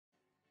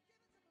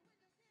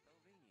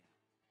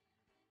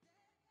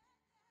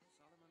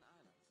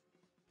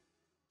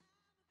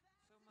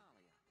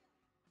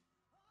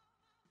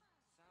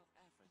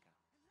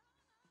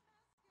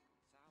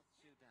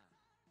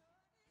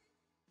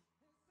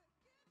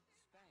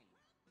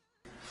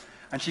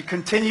and she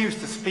continues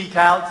to speak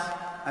out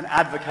and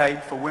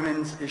advocate for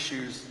women's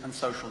issues and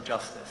social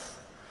justice.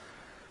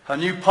 Her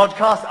new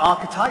podcast,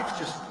 Archetypes,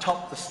 just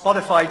topped the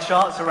Spotify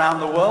charts around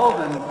the world,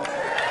 and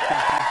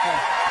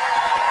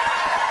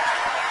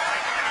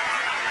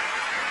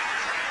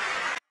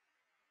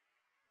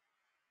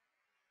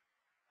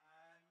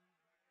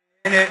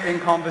in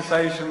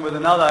conversation with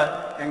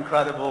another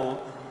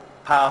incredible,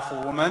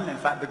 powerful woman, in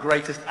fact the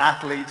greatest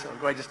athlete or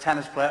greatest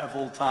tennis player of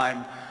all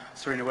time,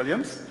 Serena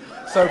Williams.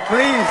 So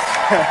please,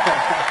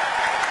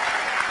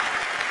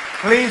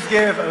 please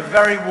give a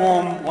very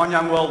warm One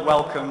Young World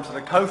welcome to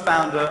the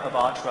co-founder of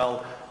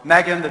Archwell,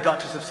 Meghan, the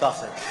Duchess of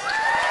Sussex.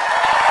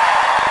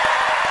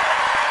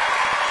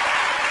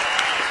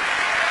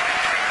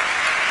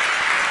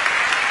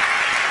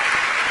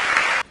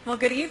 Well,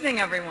 good evening,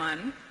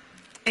 everyone.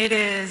 It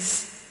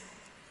is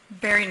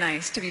very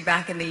nice to be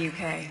back in the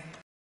UK.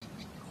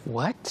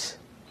 What?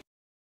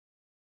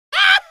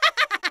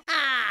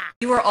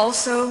 You are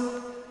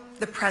also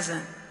the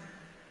present.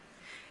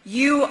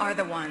 You are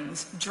the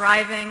ones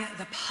driving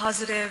the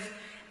positive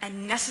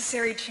and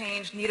necessary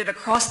change needed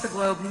across the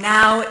globe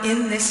now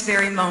in this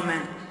very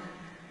moment.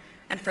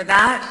 And for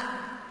that,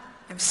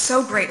 I'm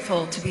so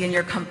grateful to be in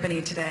your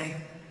company today.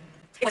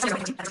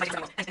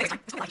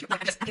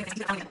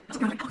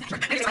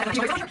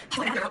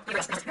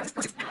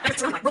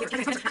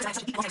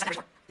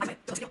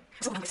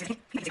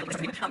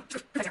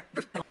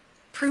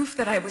 Proof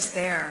that I was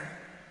there,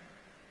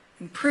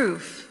 and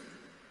proof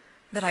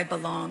that I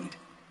belonged.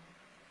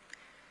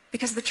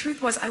 Because the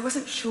truth was, I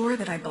wasn't sure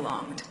that I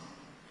belonged.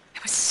 I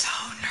was so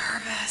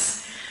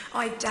nervous. Oh,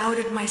 I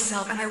doubted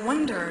myself, and I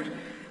wondered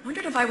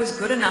if I was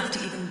good enough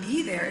to even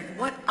be there, if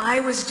what I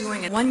was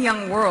doing in One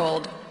Young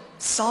World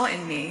saw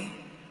in me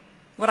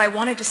what I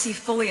wanted to see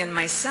fully in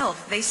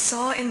myself. They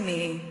saw in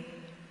me,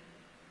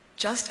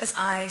 just as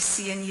I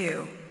see in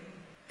you,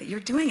 that you're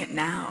doing it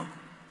now.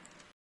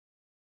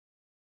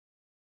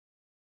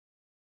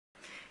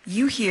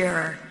 You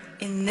here,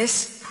 in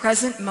this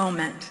present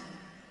moment,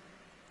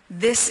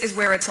 this is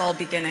where it's all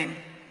beginning.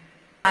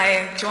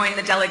 I joined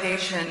the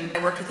delegation.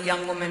 I worked with a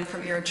young woman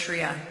from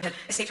Eritrea. Had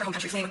escaped her home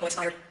country, fleeing a bullet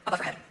fired above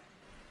her head.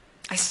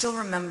 I still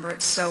remember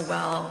it so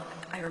well.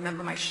 I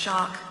remember my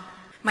shock,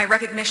 my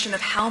recognition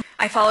of how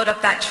I followed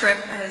up that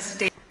trip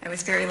as I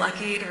was very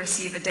lucky to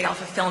receive a day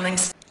off of filming.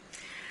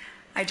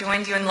 I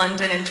joined you in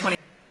London in 20.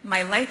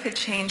 My life had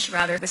changed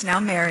rather. I was now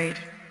married.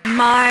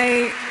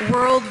 My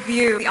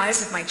worldview, the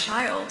eyes of my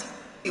child.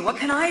 What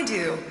can I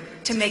do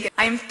to make it?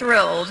 I am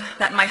thrilled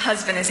that my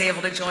husband is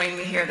able to join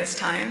me here this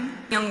time.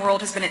 Young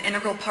World has been an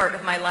integral part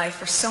of my life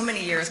for so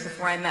many years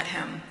before I met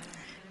him.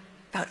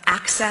 About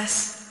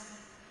access,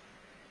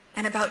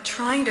 and about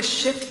trying to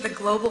shift the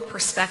global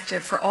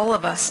perspective for all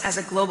of us as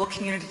a global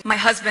community. My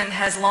husband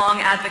has long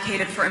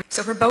advocated for him.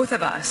 So for both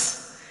of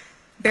us,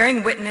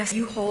 bearing witness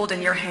you hold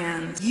in your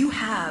hands, you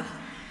have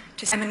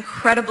to. I'm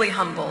incredibly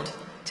humbled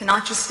to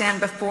not just stand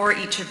before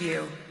each of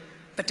you,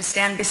 but to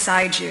stand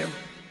beside you.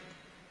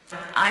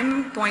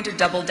 I'm going to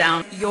double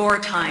down. Your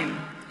time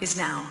is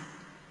now.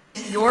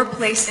 Your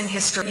place in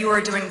history you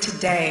are doing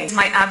today. It's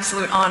my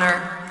absolute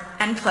honor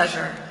and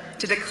pleasure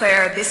to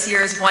declare this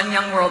year's One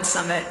Young World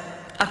Summit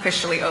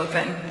officially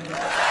open.